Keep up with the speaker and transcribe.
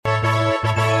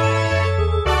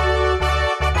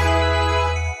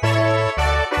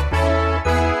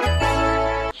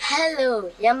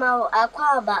Yamao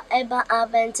Aquaba Eba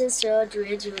Adventist Road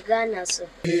Radio Ghana so.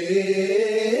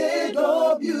 AWR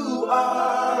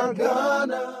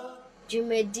Ghana.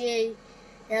 Jumedie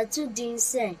ya tu din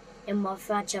se e mo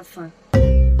fra chafa.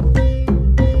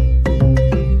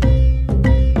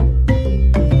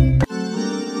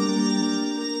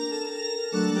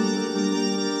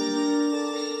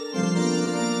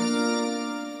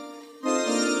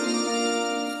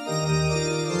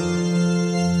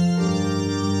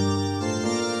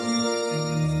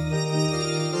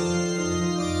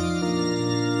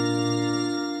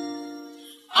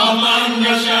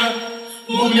 Amanyasha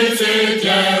mumete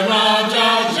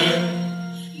jerajaje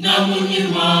namuni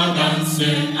wadanse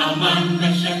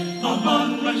amanyasha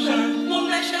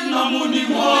namuni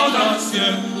wadanse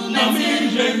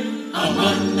naminje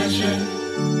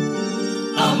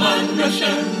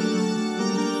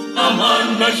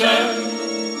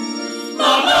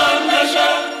amanyasha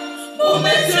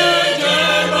mumete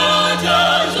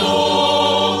jerajaje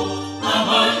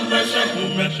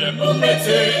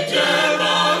mumete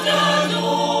jerajaje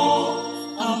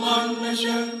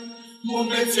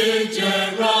mumete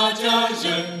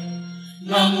jerajaje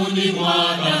namuni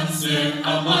wadanse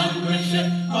amanyasha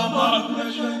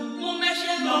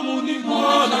namuni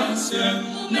wadanse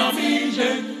naminje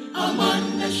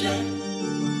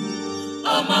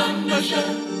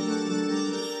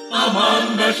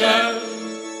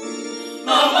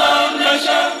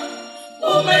amanyasha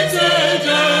mumete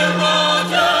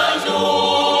jerajaje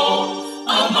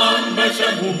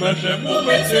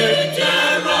mumete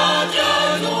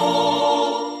jerajaje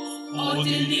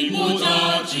odini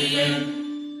mujajie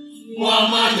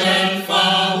muamajen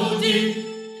faudi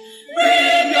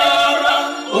ribiara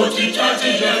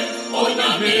ojijaje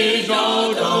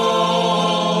onamejodo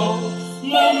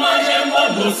mumajen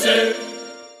monose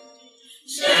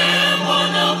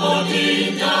shemona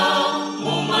bodida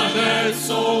mumajen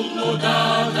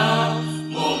somnodada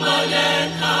mumajen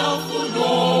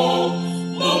kafuno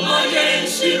mumajen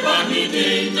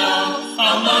shiramidida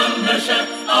amanyasha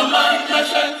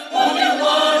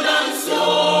umiwadanso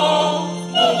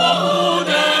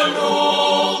umahudero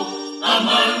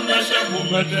amanyasha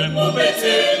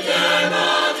mumete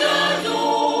jerajajo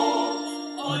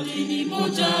odini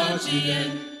mujajie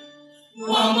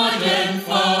muamajen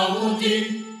faudi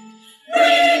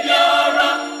ribiara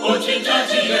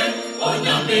ojijaje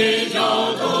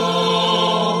onyamejodo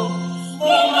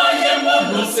mumajen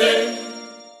monose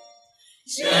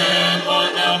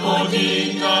shemona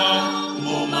bodinga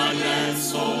mumajen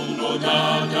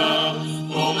somnodada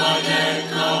mumajen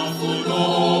kamfuno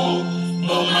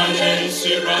mumajen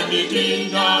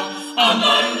shiranidinga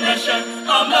amanyasha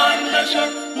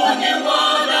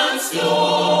muniwadansyo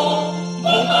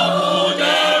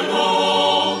mumahudero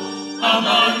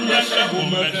amanyasha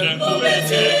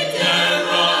mumete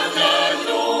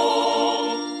jerajajo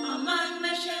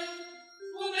amanyasha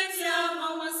mumete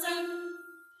amawasam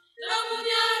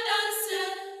lamunya danse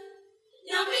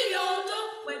yamiyodo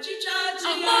wechichaji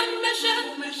amanyasha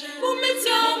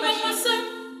mumete amawasam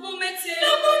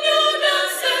lamunya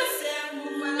danse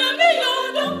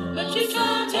yamiyodo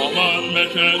wechichaji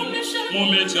amanyasha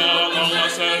mumete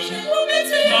amawasam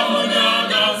lamunya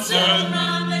danse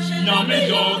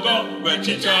yamiyodo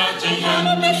wechichaji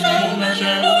amanyasha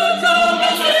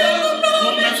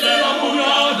mumete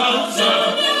lamunya danse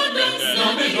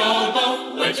yamiyodo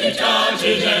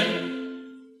wechichaji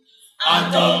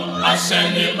Atom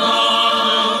asenima,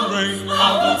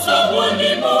 abuto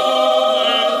wonimu,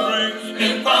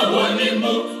 impa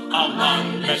wonimu, aman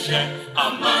meshe,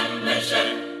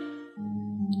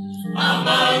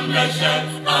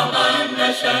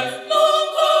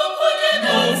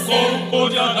 mungu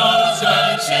kudia danse,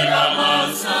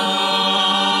 shiramansa.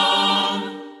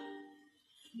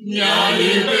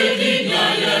 Nyali bedi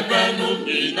nyaye benu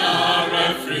binare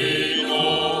frino,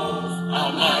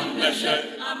 aman meshe.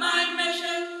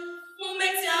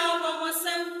 mumete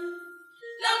amawasam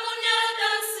lamunya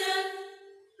danse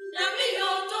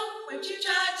yamiyodo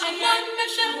wechichaji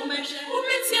amanyasha mumete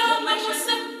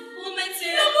amawasam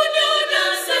lamunya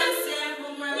danse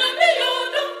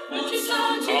yamiyodo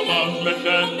wechichaji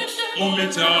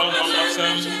mumete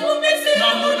amawasam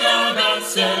lamunya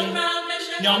danse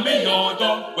yamiyodo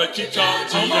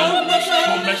wechichaji mumete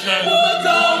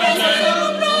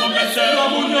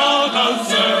lamunya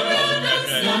danse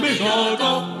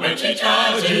yamiyodo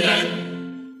wechichaji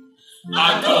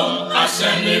Adom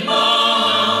asenima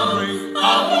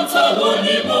abuto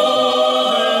wonimu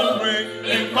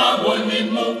impa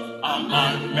wonimu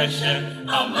aman meshe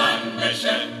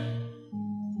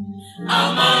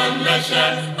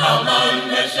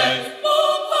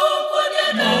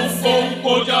mungu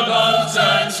kudia danse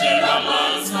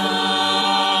shiramansa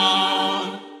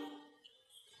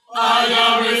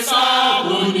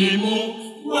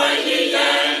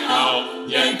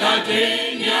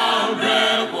Yadinya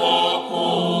rewoko.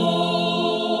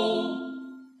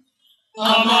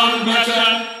 Aman meshe,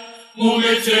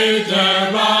 mumete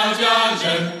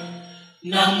derajaje.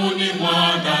 Namuni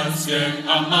wadansye,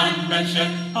 aman meshe,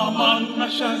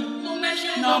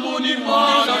 namuni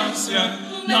wadansye,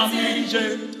 namije,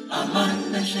 aman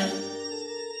meshe,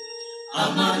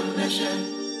 aman meshe,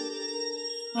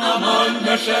 aman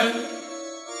meshe,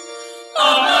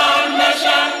 aman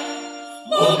meshe,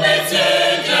 mumete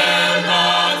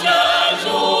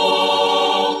derajajo,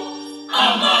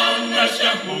 aman meshe,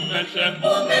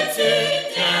 mumete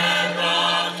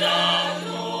derajajo.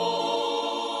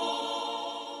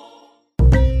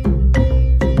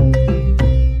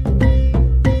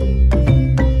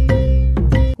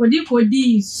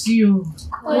 Kodi nsio.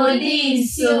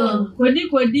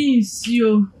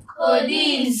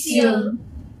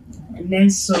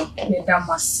 Nenso le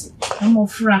damasi.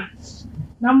 Amofra.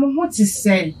 Na mo ho ti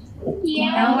sei.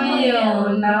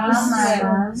 Yawo na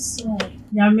mama.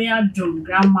 Nyame adom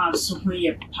grandma so ho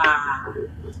ye pa.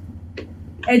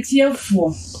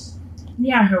 Etiefo.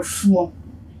 Ni ahwefo.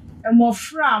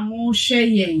 Amofra mo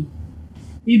hwe yen.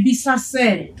 Bibisa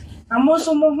sei.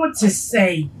 Amoso mo ho ti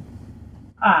sei.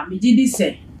 Me didi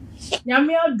say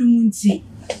nyame adum nti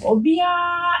obia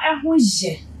eho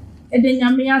je de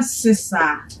nyame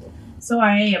asesa so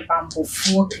aye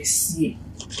bambofo kese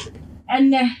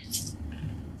ene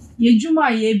yejuma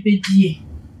ye bedie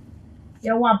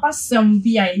ye wa basam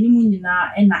bia enimu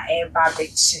nyina na eba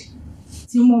beche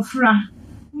ti mofra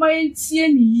mayentie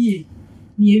ni yie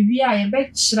ni ewia ye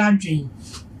bechira dwen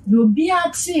ni obia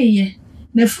tiye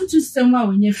na futu sem a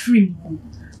onye free mu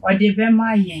ode be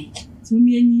ma yen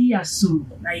Tumieni ya so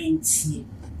na yenti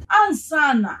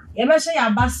ansana yebehye ya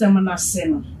basem na se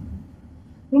no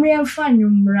yemfa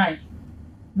nwumrai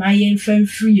na yemfa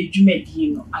mfiri edwumadi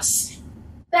no ase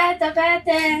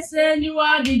Pete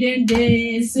seniwa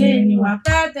didende seniwa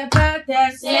pete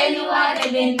seniwa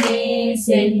didende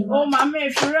seniwa o mama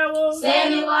efrewo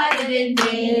seniwa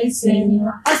didende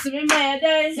seniwa asimi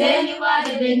mede seniwa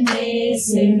didende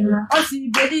seniwa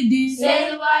asibedidi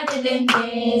seniwa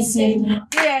didende seniwa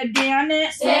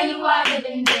ediane seniwa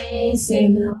didende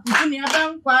seniwa kuni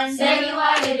abankwan seniwa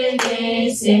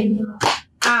didende seniwa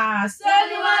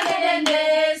seniwa didende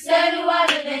seniwa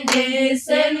didende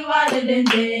seniwa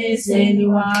didende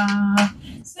seniwa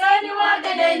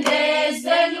didende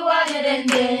seniwa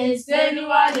didende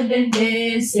seniwa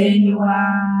didende seniwa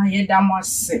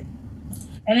yedamose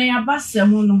ene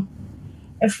yabasemu no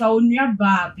efa onua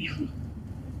ba bi ho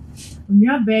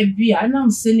onua ba bi anam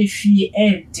se ne fie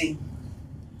eden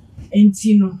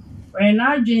enti no we na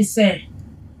adwen se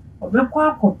obekọ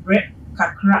akobre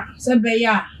kakra se be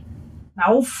ya na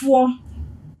wofo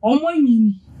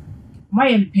omonyini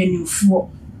maye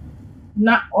mpanimfo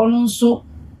na ono nso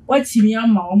watimi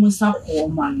ama omusa ko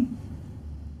man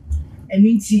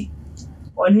eninti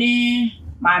one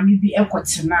maami bi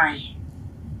ekotenai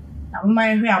na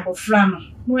mama hwe abofra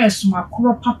no esuma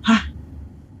koro papa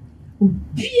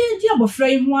obie di abofra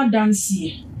yi ho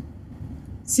adanse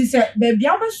sise bebi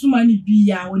abesuma ni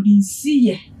bia wodi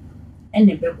nsiye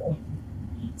ene beko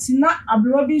tina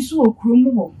abro bi so okrom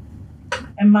ho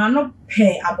ema no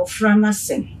pe abofra na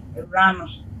sem ewra no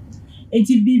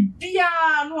enti bibia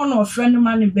no no ofra no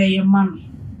ma ne beye ma no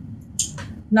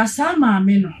na sa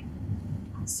maame no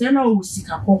se na o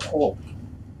sika kokko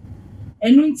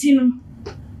enu nti no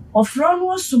ofra no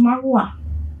osuma ho a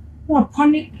no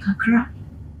poni kakra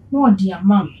no odi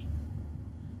amam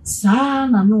sa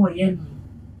na no ye no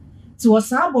ti wo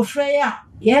sa abofra ya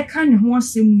ye ka ne ho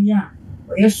asem ya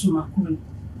o ye suma kunu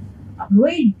abro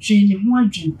e dwen ne ho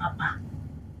adwen papa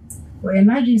we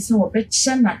na dwen se wo be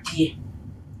kye na de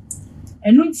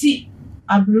enu nti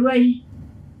abro yi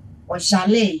o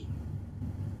jale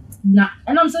na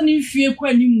enam se ne fie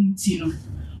kwa ni mu nti no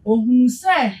ohunu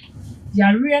se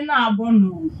yare na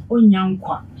abono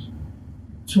onyankwa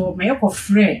to me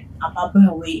ekofre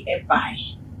ababa we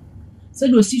ebai se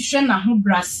do si hwe na ho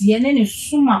brase ne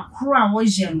suma kro a wo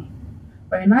je no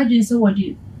we na dwen se wo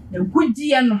de na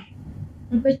gudie no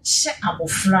be kye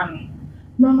abofra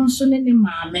no no so ne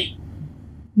maame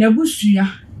na busua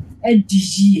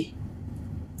adiyie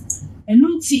enu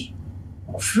nti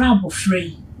ofra abofra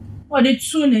yi wo de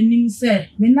tu na nim se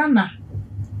me nana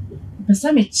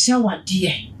pesa me kye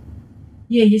wade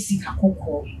ye yesika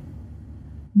kokko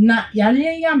na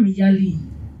yale ya me yale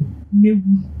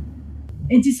mewu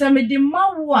enti se me de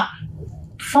mawo a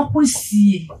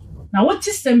fakosie na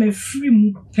woti se me free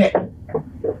mu pe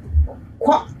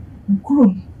kwa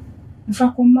kurum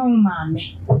mfako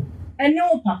maame ene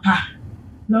o papa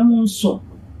na mo nso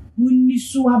munni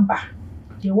so aba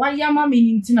de wayama me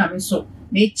nti na me so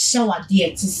me shower dear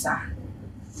tissa.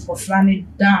 For Franny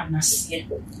down as ye,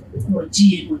 or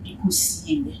G would you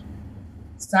see me.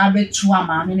 Sabe tua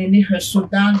mamma and her so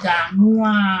down.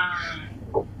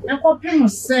 Na kopim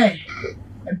say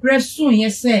e breso ye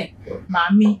say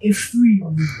mami e free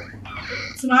mu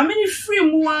so mami ni free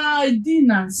mu a di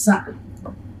nansa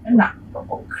na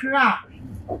kra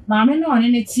mami no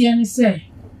ne tie ni say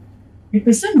e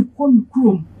pese mi ko mi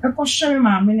krom e ko hwe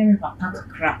mami ne me papa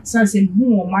kra say say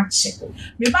hu o ma che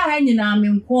me ba ha nyina me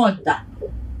nko oda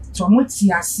to mo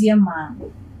ti ase ma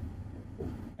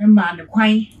e ma ne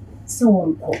kwan se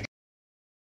wonko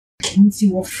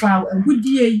nti wo fa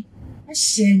agudie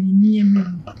Shani me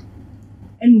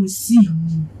and we see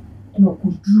him and we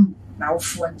could do now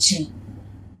for a chain.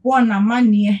 Born a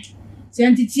mania,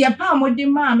 sent it here, palm with the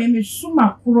mamma, and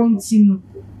summa quarantine.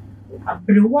 A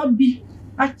brewabi,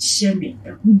 a chemmy,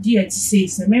 a good dear to say,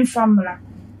 some men family.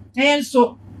 And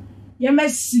so, you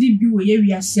must sleep you where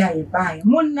we are say by.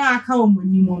 Mona cow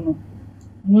monimono.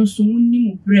 Once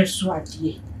soon breast what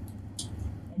ye.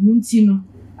 And Nuntino,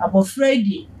 about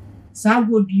Freddy,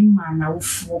 Sago be man, our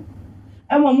four.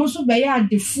 Ewa muso be ya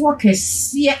defo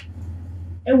kese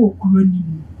ewo kuro ni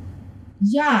mu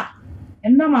ya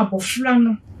enam abofra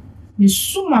no ne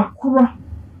suma kuro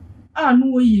a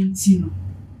no oye nti no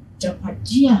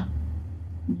japadia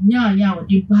nya ya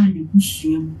ode ba ne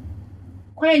busua mu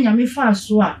kwa nyame fa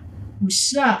so a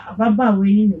ohira ababa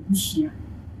we ni ne busua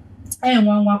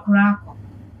enwanwa kuro akọ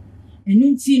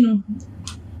enu nti no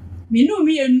menu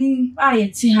mi enu a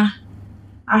yete ha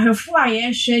ahwefo a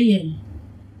ye hwe ye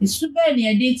Isube ni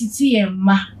ade titi ye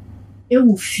ma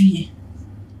ewo fie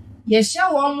ye hye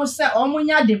wo mo se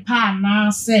omunya de pa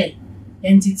na se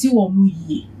entiti wo mu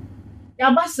yie ya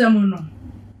basem no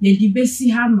ye di besi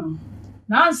ha no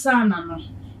na ansa na no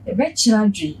e be kira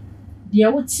dwe de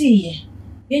wo tie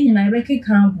ye nyina e be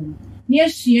keka bu ni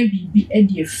asua bibi e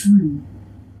de afuru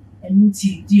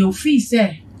eniti di ofi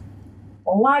se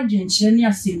o wa adwenkyere ni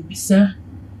asembisa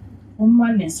o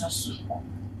ma ne saso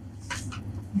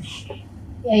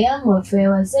Yeah, my friend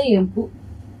was saying,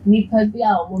 me papi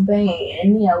a wo ben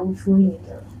any a wo fu ni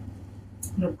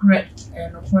no correct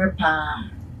no correct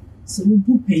pa so wo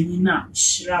bu panyin na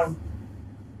shirawo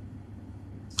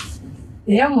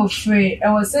Yeah, my friend,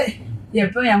 I was say, yeah,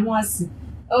 boy, I'm was.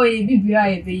 Oh, you be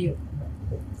I be you.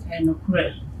 no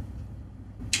correct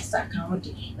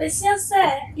sakawodi Besi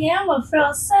say, yeah, my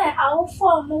friend say, I will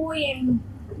form more in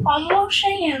almost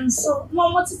saying so.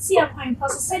 Mama to see a pine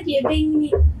pass said, yeah,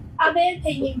 baby. Abe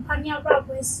penyin panya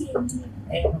brabo esi edi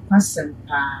no kwasem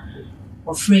pa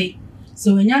ofrey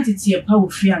so when yantiti e pa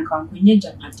ofri anka nkonye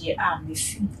japade a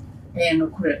mefi no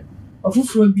correct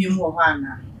ofufuro biem wo ho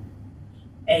ana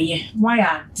why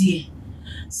ade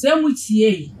se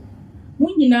mutie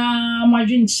munyina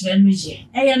madwenkyere no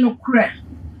ye no correct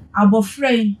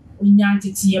abofrey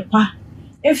onyantiti e pa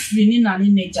efri ni na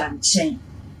ne janchen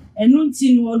enu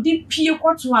nti no odi pie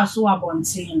kwoto aso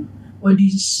abonten odi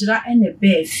shira ene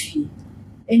befi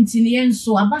enti ne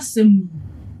yenso abasem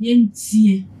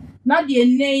yentie na de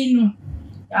nei no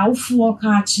awofo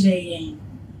ka kire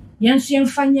yenso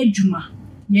yemfanya dwuma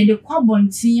ye de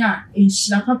kwabonten a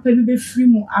enhira papa bi befiri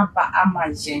mu aba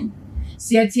amajen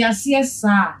se ati ase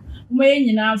sa mo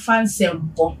yenyina fa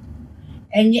nsembo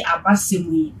enye abasem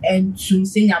yi entum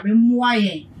se nyame moa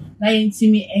yen na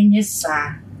yentimi enye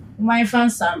sa mo yefa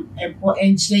nsam ebo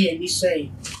enchire ye ni so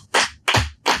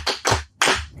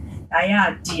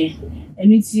aya de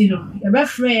eniti no ye be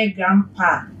frɛ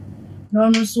grandpa no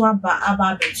no so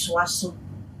aba betwa so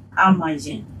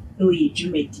amajen o ye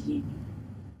dwumadi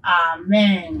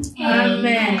amen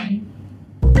Amen.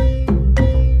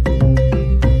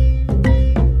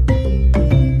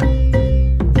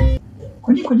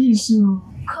 Kodi isu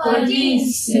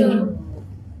Kodisu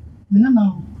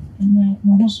menama ene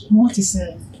mo ti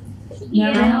se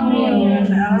Yeah,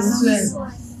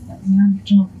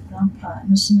 John grandpa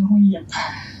no so ho ye pa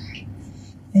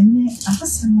ene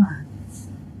afasama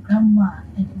grandma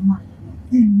ene ma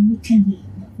ni kanye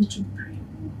na kutu pre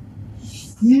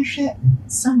yenhwe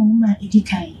samoma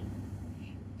edikai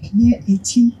enye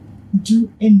eti du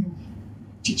enu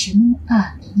tichimu a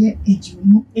enye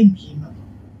ejumu emieno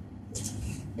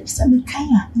sabe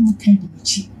kaya mo kan di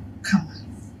michi kama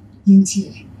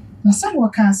yentie na sabe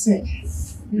waka se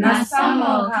Na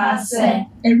samo kase,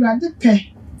 Erade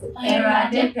pe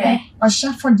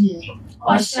Osha fodie,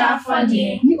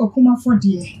 ni okuma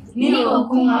fodie ni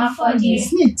okuma fodie,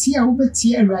 sne tia wo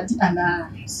betie erade ana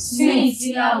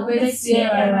sinitira obesi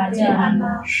erade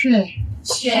ana, hwe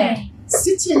share,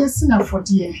 sitie yesina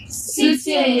fodie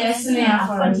siti yesne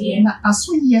afodie, na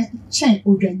aso ye chen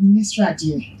odwanyine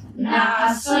strade na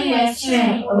aso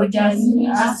yesne ojazini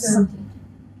aso,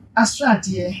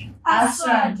 Asradie.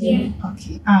 Asradie.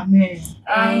 Okay. Amen.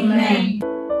 Amen.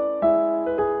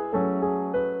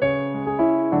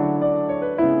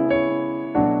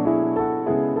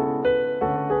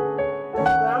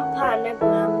 Grandpa and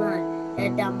grandma,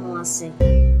 and Damwase.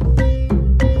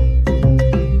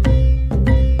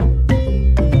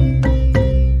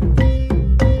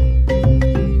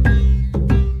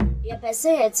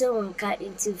 Say it's on cut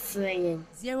into frame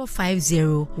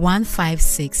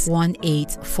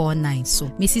 050-156-1849. So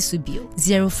Mrs. Subio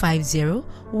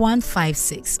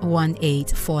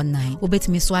 050-156-1849. Obet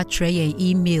me so atre an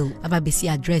email about bisi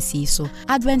address so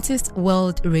Adventist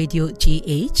World Radio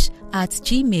GH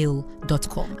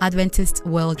 @gmail.com. Adventist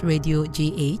World Radio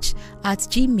GH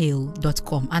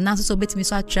 @gmail.com. And also bet me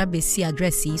so atre bisi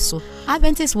address so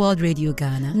Adventist World Radio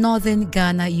Ghana, Northern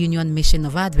Ghana Union Mission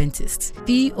of Adventists,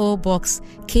 P.O. Box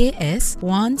KS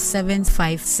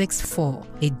 17564,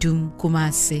 Edum,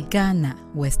 Kumasi, Ghana,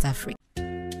 West Africa.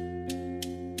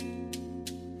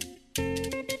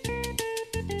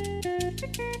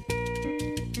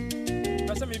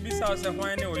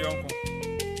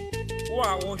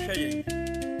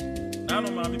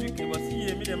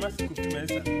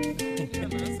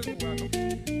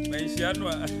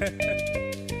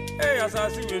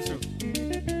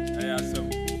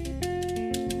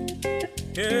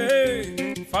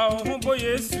 Hey, found boy,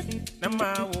 yes,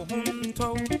 Nama won't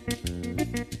talk.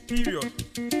 Period.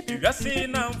 If you see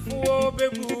now for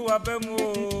Bebu Abemo,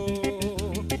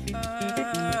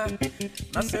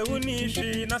 Nasa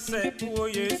Unishi, Nasa, oh,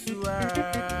 yes, you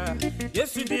are.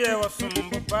 Yes, you dear was some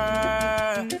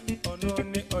papa, or no,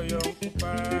 or your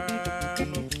papa.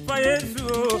 Yes,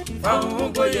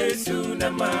 found boy, yes,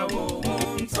 Nama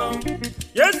won't talk.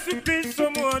 Yes, you please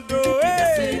someone do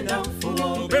it.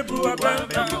 Bebu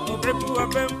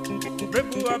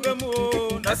abem,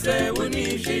 Nasa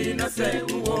Unishi, Nasa,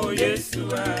 oh, yes,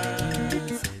 you are.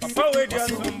 Papa, with your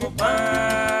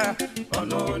papa, or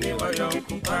no,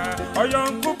 or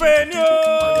young Cupenio,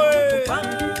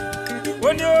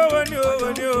 when you,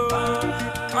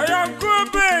 or young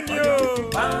Cupenio,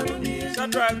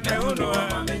 Shadrach,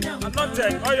 I'm not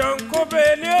dead, or young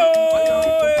Cupenio.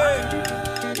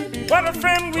 What a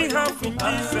friend we have with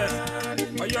Jesus.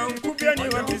 A young Kubiani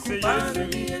want to say yes.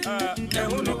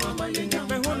 Mehuno,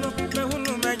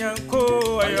 Menyanko,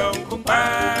 a young Kupa.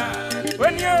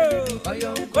 When you,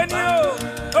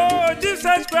 oh,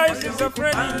 Jesus Christ is a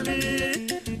friend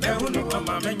indeed. Mehuno,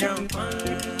 Mama Menyanko.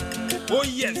 Oh,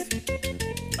 yes.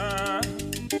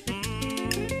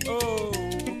 Oh,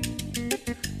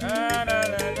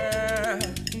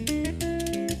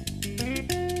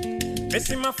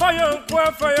 Missy my fire,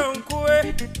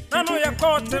 I know you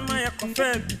caught him, I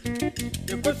confed.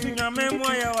 You put in your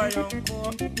memoir, young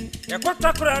co. You got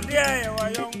a crowd,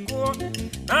 young co.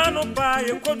 Nano buy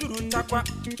a codu taqua.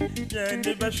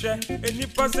 Yandy Basha, and you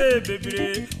pass a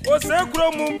baby. O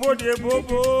Sacro body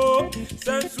bobo.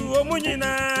 Sensu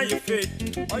Munina, you fit.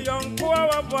 O young co,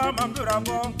 my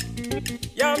bravo.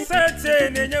 Ya said,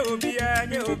 and you be a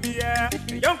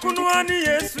young Kunuani,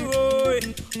 yes, oh,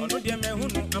 no, dear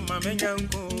Mehuno, and my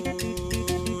Menyanko.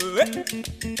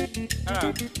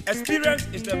 Experience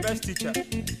is the best teacher.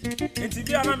 In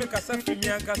Tibiana, make a self me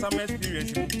and some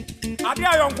experience. I be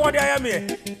a young boy, I am here.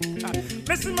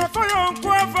 Missing my fire,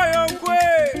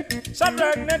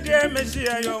 Shadrach, Nadia,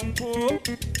 Messia, young co.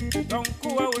 Don't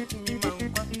go out to me,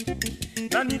 man.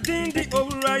 Nani dindi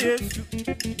over Yesu.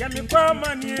 Yami kwa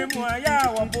mani mwaya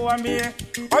waboa me.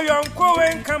 Oyo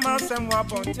nkowe nkama semwa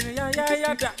bonte ya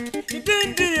da.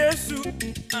 Dindi Yesu.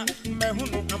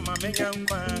 Mehunu ama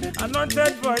menyankwa.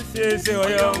 Anointed voices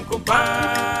oyo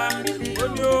nkoba.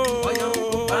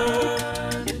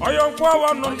 Oyo nkwa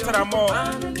wano tramo.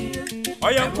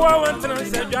 Oyo nkwa wantra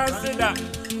se jasida.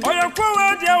 Oyo nkwa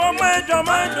wadia wa maido.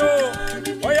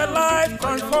 Oyo life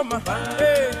transformer.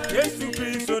 Hey, Yesu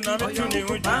Kristo na mituni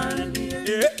uji.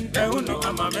 Mehuno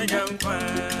ama menyankwa.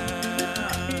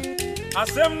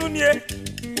 Asem nunye.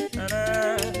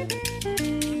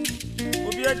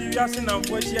 Obia di wiase na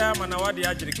mfochia mana wade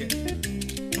agirike.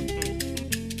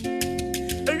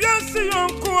 Ewiase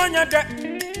yonko anyada.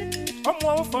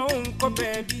 Omo fa onko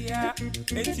baabia.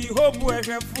 Enti hobu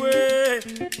ehwefue.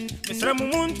 Misramu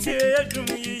muntie adwum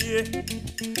yiye.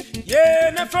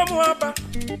 Ye na famu aba.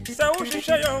 Sa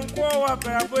uhwehwe yonko wa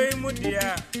brabo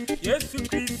imudia. Yesu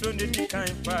Kristo ne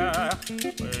dikanfa.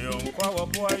 Yonko wa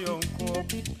boa yonko.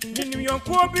 Nini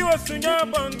yonko bi wasunya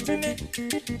bontini.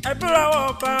 Ebra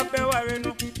wa ba beware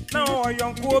no. Na o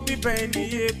yonko bi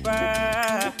bani ye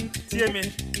ba.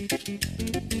 me.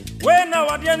 When I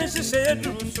was young, she said,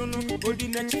 "Soon, good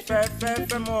in the fair,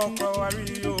 more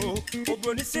Cowario,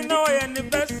 Obonisino, and the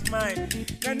best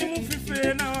mind. Can you move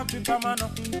now, Pipamano?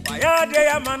 Why are they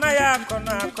a manaya,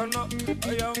 Conacono,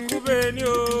 or young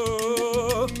Cubenio,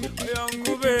 or young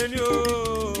Cubenio?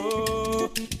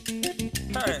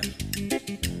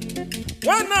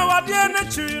 When I was young,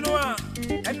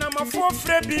 and I'm a 4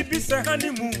 Fred babies a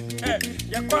honeymoon.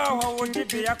 Yakwa, what you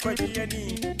be a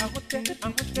quadriani? I would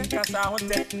take us out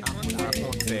there.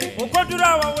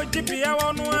 Okodura would be a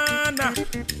one.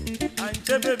 And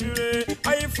Jebby,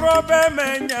 I from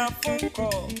Bemania phone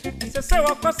call. It's a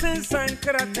sewer passing sign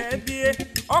karate be.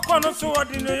 Okono so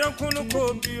what in the young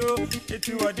Kunukobio. If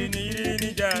you are in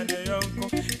the young,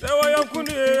 there were young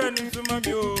Kunu and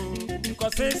Sumabio.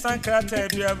 Because they sank karate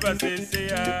be a basis,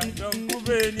 young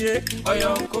Kubeni, or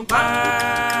young Kupa,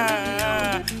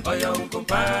 or young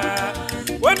Kupa.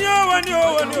 When you,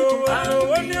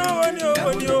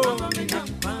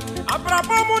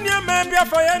 Abrabomunia membia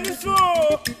for any so.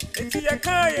 It's a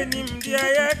car and him,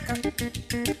 dear.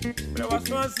 There was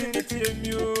once in the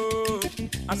mu.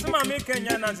 As my making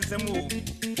an answer move.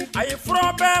 I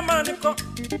from Bermanico.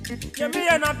 Yami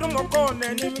and Adumo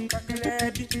and him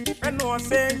cacaladi. And no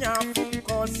saying ya phone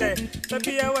call say. The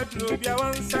beer what to be a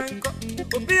one sanko.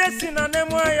 Be a sin and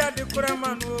Nemoya de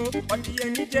Kuramano. What the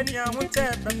Enigenia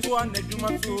hotel, but one the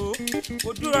Dumaso.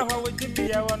 Would do our way to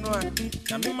be a one.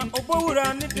 Namima Obura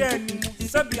and the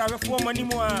Sabia reform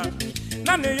anymore.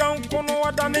 None young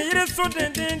Kono than a year so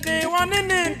day one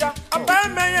in India. A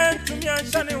bad man to me and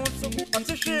Shani also. But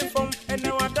a shame from and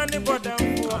now I've done it for them.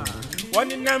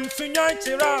 One in them soon young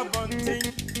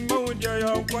Chirabonting. Oh,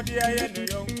 your body, I am a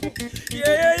young.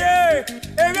 Yeah.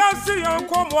 If I see young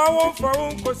come, I won't for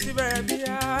Uncle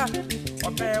Sibia.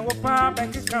 Obey what pa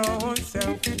back his own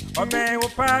self. Obey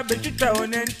what pa bet you tell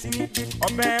an empty.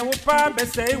 Obey what pa bet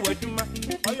say what do my.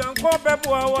 Oh, young Cobb,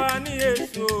 one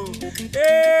years so.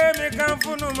 Eh, make come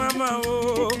for no mamma.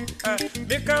 Oh,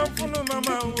 make come for no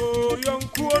mamma. Oh, young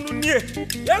Kuonunie.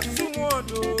 Yes, tomorrow.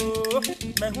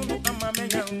 Mehuno Amama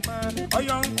young man. Oh,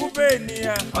 young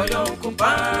Kubenia. Oh, young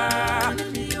Kuba.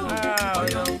 Oh,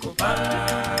 young Kuba.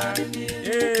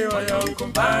 Eh, oh, young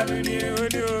Kuba.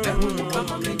 Mehuno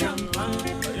Amama young man.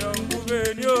 Young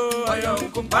Kubenio, a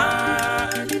young compa.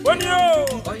 When you,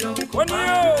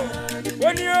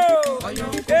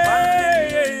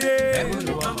 hey,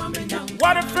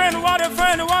 what a friend, what a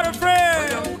friend, what a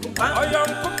friend. A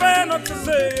young compa, not to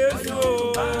say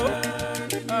so.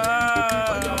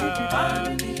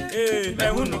 Hey,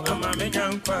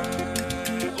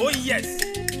 oh, yes.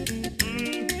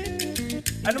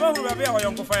 And what will be our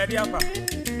young compa, the upper?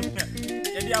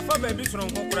 The upper baby from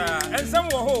Kokra, and some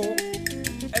were whole.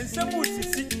 And some would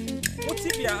see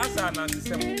Mutibia as an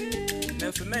answer.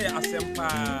 Nancy Asempa,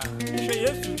 she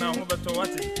is now over to what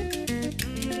it.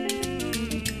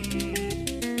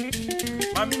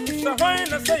 Mammy, Mr.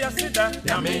 Wine, I say, I sit down.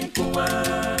 Yamin,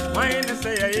 wine, I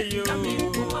say, I you.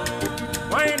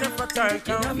 Wine, if I can't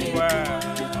come.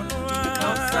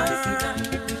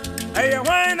 I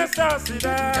wine, I sit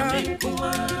down.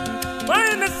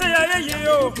 Wine, I say, I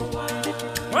you.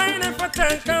 Wine, if I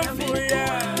can't come for ya.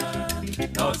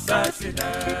 No sasida.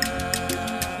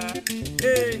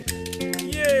 Hey,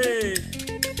 yeah.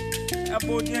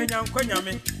 Abodia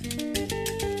Yankonyame.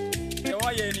 The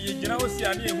wire in Yanaosia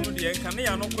near who the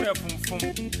Canea no clear from.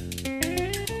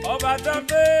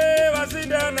 Obatambe was it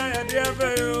down at the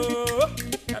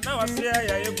Abbey. And now I say I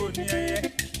am good near.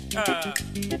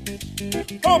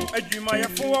 Hope a dream I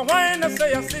for wine, I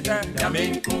say I sit down.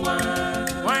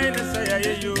 Wine, I say I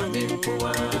you.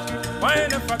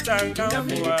 Wine, if I can't come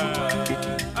for.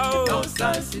 Oh,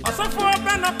 I saw for a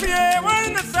pen up here.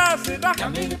 Wine, I say that.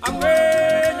 I'm going to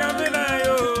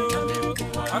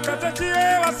I can't tell you,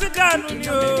 I sit down on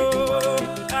you.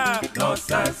 No,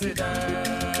 Sassida.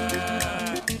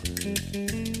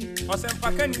 I said,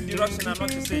 Pacan in the Russian, I'm not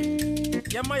to say.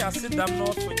 Yamaya sit down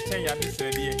north for 10 years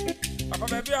this year. Papa,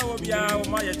 maybe I will be out of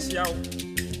my child.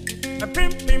 A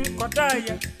pimp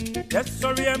Kodaya. Yes,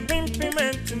 sorry, a pimp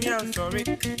man to me, I'm sorry. A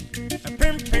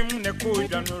pimp the cool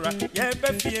Janura. Yeah,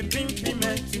 Beffy, a pimp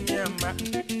man to me,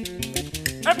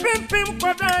 a pimp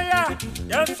Kodaya.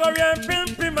 Yes, sorry, a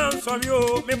pimp man, sorry,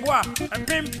 oh, me boy. A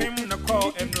pimp the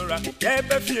call and Nora. Yeah,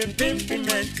 Beffy, a pimp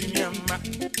man to me,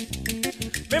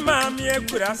 me mammy, a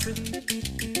good acid.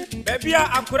 baby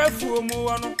akorafuo mu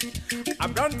wono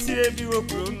abrantie bi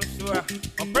okuro no so a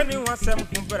opani wasem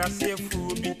ho brase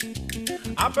afuo bi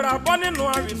abrabone no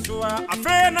aweso a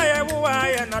afa na ye wo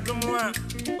aye na domo a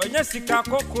wanya sika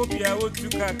kokko bia otu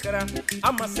kakra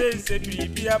ama sense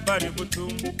bibi abare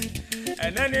botum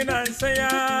enani na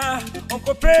nsaya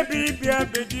onkope bibia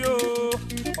bedio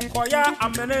okoya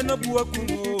amene no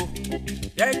buakumo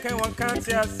ye kan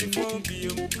wankante asifo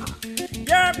bio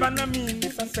ye banami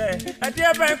sase ade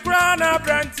ban kra na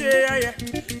brantie aye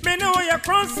me no ya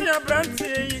kronsi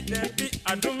abrantie yi debi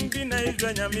adum bi na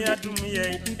izanyame adum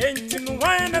ye enti no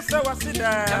wan na se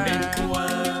wasida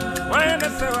wan na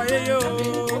se wa ye yo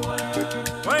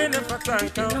wan na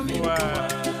fatanka wa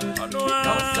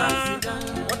onwa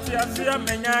oti asia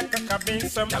menya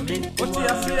kakabinsam oti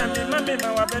asia mi mame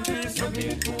na wa bentriso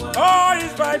oh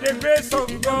is by the grace of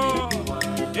God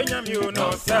yenyame o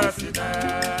no sasida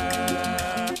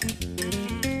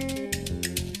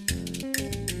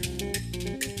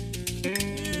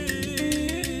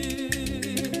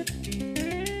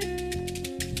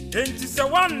enti se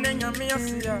wan nyame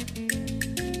asia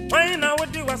wan na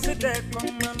wodi waside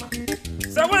komana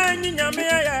se wan nyame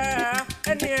ya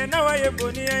ene na wa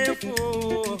yeboni ayefu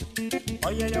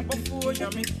oye ya bofu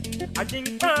nyame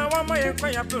ajinpa wa ma ye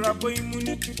kwa ya brabo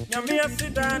imuni nyame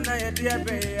asida na ye de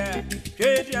ebe ya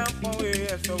twedi ampo we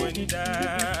so wani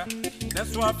da na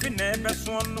so afi na ebe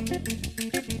so no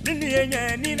nini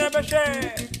enya ni na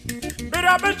behwe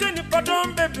bira behwe ni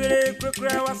padon bebere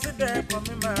krekre wasida ko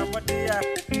me ma wadiya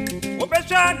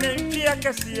obehwa na mfi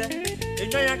akasiye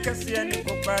enyo ya kasiye ni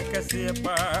kopa kasiye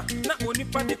pa na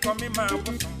onipa de ko me ma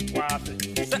bosom kwabe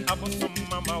se abosom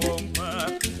mama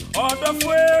woma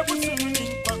odofwe busumni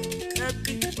kwa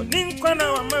ebi ninkwa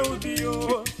na wa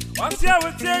maudio wasia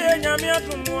wetie ye nyame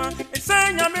atumwa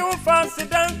ese nyame wo fansi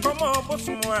dan komo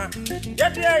bosumwa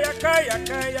yede yakai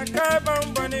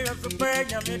bambani yosupe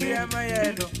nyame de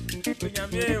amayedo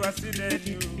nyame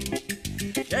wasidenu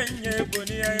yenye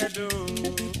boni ayedo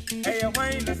eye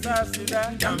wine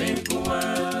sasida nyame kuwa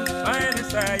wine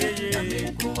saye nyame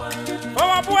kuwa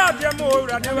owa bua bia mo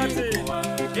ura de wate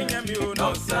nyame o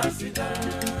no sasida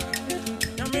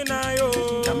nyame na yo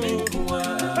nyame kuwa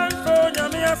banko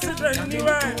nyame asida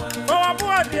niwe owa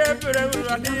bua de bere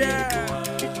ura de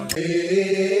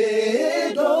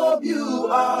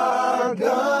AWR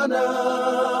Ghana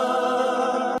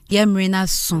Yemrina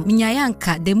so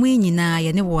minyayanka demu nyina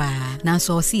ye ne wa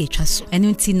nanso o se etwa so enu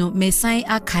nti no mesan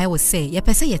akai wo se ye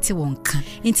pese yete wonka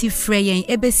nti frɛ yen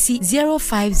ebesi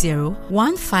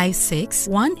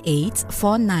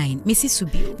 050-156-1849 Missy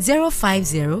Subio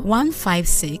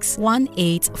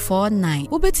 050-156-1849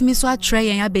 ubetimi so atre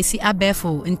yen abesi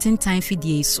abefo ntintan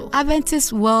fidie so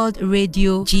Adventist World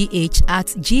Radio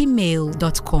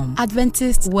GH@gmail.com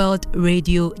Adventist World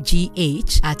Radio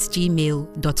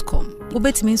GH@gmail.com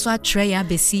ubetimi so atre yen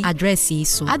abesi address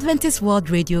so Adventist World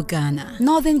Radio Ghana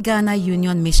Northern Ghana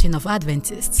Union Mission of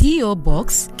Adventists PO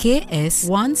Box KS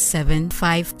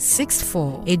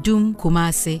 17564 Edum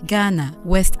Kumasi Ghana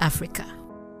West Africa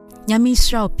Nyami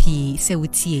Shraupi se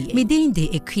wutie medin de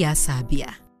Ekuya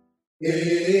Sabia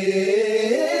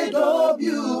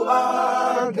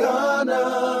AWR Ghana